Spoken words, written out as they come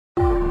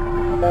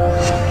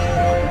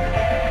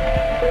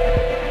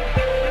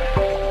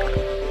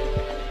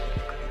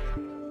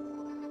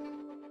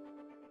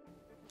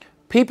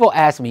People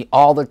ask me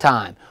all the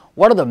time,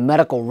 what are the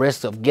medical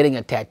risks of getting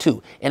a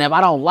tattoo? And if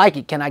I don't like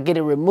it, can I get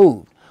it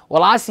removed?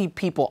 Well, I see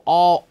people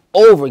all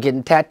over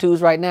getting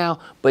tattoos right now,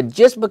 but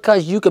just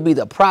because you could be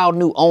the proud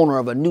new owner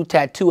of a new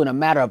tattoo in a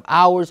matter of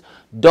hours,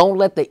 don't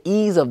let the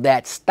ease of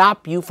that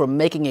stop you from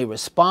making a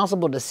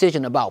responsible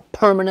decision about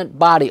permanent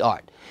body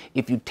art.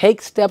 If you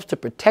take steps to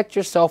protect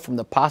yourself from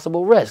the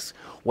possible risks,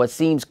 what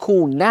seems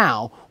cool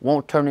now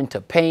won't turn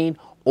into pain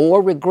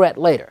or regret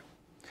later.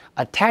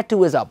 A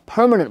tattoo is a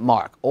permanent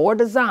mark or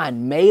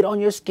design made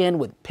on your skin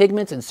with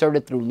pigments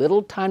inserted through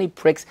little tiny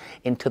pricks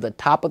into the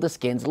top of the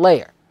skin's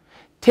layer.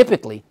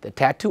 Typically, the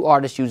tattoo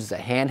artist uses a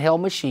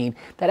handheld machine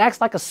that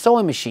acts like a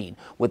sewing machine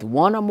with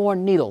one or more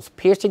needles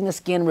piercing the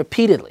skin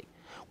repeatedly.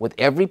 With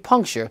every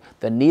puncture,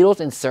 the needles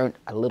insert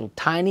a little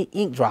tiny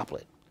ink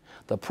droplet.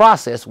 The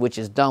process, which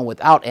is done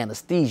without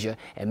anesthesia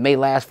and may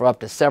last for up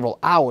to several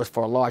hours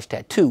for a large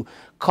tattoo,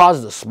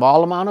 causes a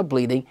small amount of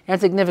bleeding and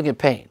significant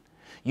pain.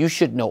 You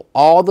should know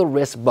all the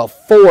risks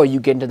before you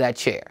get into that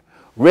chair.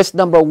 Risk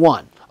number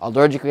 1,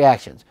 allergic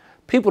reactions.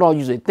 People don't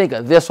usually think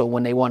of this one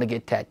when they want to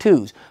get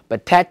tattoos,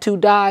 but tattoo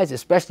dyes,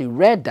 especially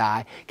red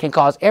dye, can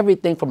cause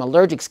everything from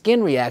allergic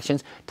skin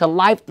reactions to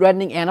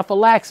life-threatening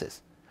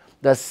anaphylaxis.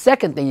 The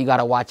second thing you got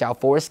to watch out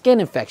for is skin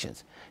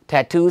infections.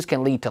 Tattoos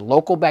can lead to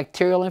local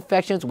bacterial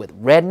infections with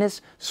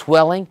redness,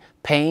 swelling,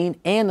 pain,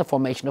 and the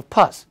formation of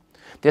pus.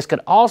 This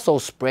could also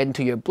spread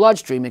into your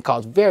bloodstream and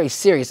cause very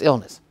serious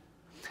illness.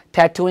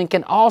 Tattooing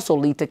can also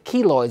lead to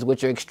keloids,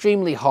 which are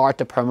extremely hard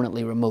to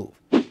permanently remove.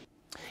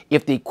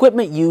 If the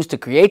equipment used to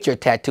create your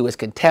tattoo is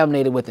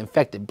contaminated with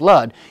infected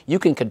blood, you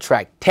can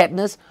contract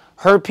tetanus,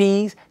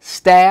 herpes,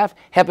 staph,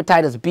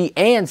 hepatitis B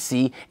and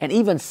C, and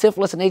even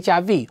syphilis and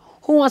HIV.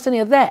 Who wants any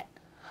of that?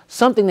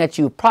 Something that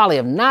you probably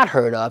have not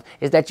heard of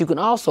is that you can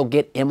also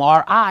get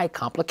MRI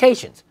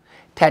complications.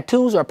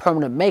 Tattoos or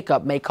permanent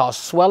makeup may cause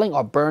swelling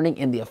or burning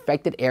in the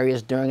affected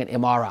areas during an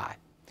MRI.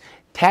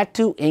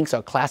 Tattoo inks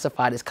are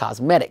classified as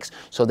cosmetics,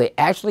 so they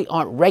actually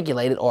aren't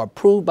regulated or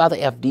approved by the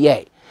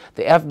FDA.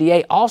 The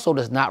FDA also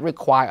does not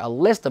require a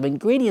list of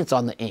ingredients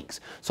on the inks,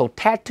 so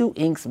tattoo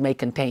inks may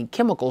contain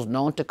chemicals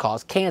known to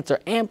cause cancer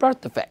and birth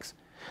defects.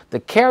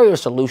 The carrier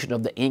solution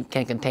of the ink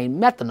can contain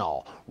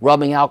methanol,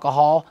 rubbing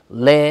alcohol,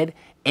 lead,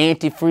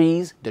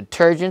 antifreeze,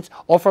 detergents,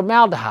 or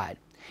formaldehyde.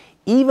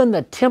 Even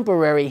the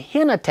temporary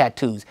henna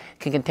tattoos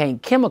can contain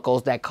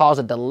chemicals that cause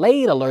a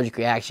delayed allergic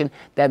reaction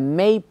that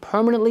may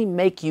permanently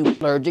make you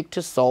allergic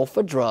to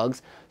sulfur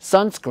drugs,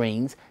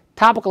 sunscreens,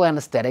 topical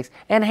anesthetics,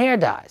 and hair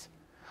dyes.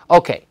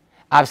 Okay,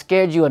 I've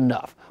scared you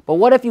enough, but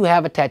what if you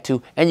have a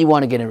tattoo and you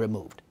want to get it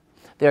removed?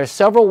 There are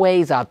several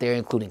ways out there,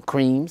 including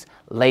creams,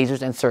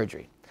 lasers, and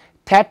surgery.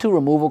 Tattoo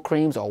removal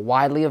creams are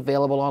widely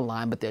available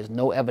online, but there's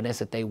no evidence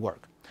that they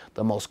work.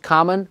 The most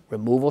common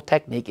removal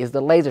technique is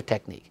the laser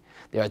technique.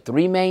 There are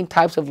 3 main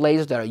types of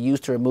lasers that are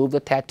used to remove the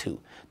tattoo.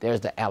 There's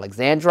the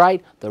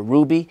Alexandrite, the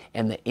Ruby,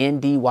 and the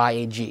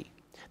NdYAG.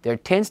 There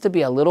tends to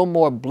be a little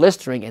more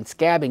blistering and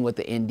scabbing with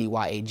the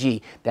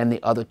NdYAG than the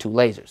other 2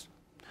 lasers.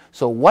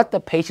 So what the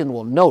patient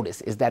will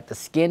notice is that the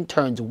skin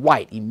turns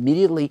white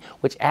immediately,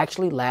 which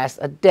actually lasts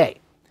a day.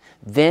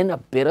 Then a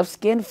bit of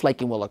skin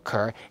flaking will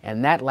occur,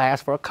 and that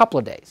lasts for a couple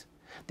of days.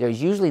 There's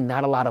usually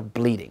not a lot of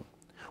bleeding.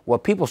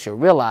 What people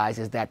should realize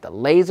is that the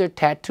laser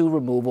tattoo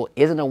removal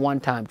isn't a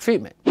one-time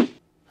treatment.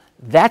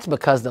 That's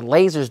because the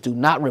lasers do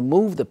not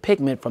remove the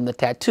pigment from the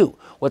tattoo.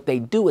 What they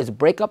do is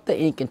break up the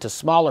ink into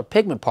smaller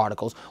pigment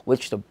particles,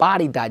 which the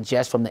body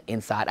digests from the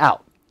inside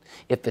out.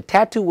 If the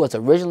tattoo was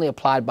originally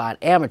applied by an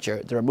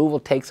amateur, the removal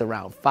takes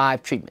around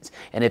 5 treatments,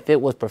 and if it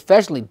was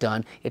professionally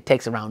done, it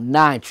takes around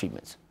 9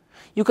 treatments.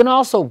 You can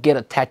also get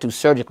a tattoo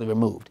surgically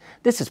removed.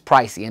 This is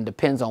pricey and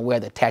depends on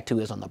where the tattoo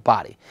is on the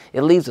body.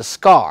 It leaves a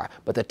scar,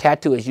 but the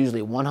tattoo is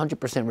usually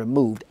 100%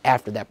 removed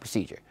after that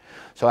procedure.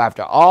 So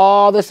after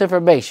all this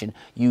information,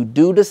 you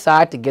do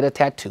decide to get a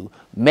tattoo,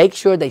 make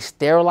sure they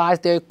sterilize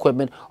their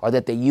equipment or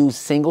that they use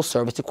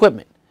single-service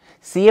equipment.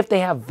 See if they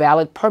have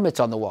valid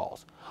permits on the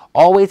walls.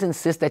 Always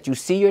insist that you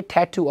see your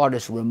tattoo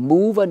artist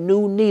remove a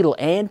new needle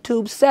and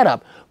tube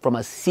setup from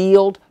a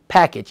sealed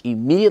package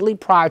immediately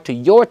prior to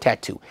your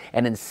tattoo,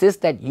 and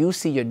insist that you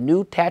see your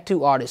new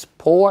tattoo artist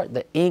pour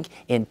the ink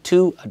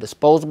into a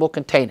disposable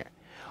container.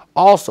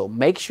 Also,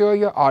 make sure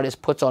your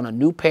artist puts on a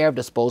new pair of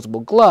disposable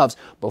gloves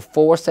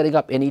before setting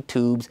up any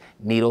tubes,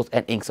 needles,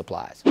 and ink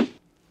supplies.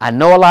 I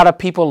know a lot of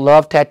people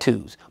love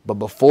tattoos, but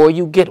before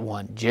you get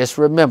one, just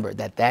remember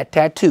that that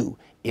tattoo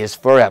is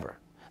forever.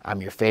 I'm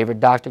your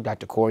favorite doctor,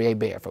 Dr. Corey A.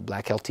 Baer for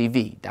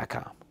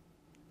BlackHealthTV.com.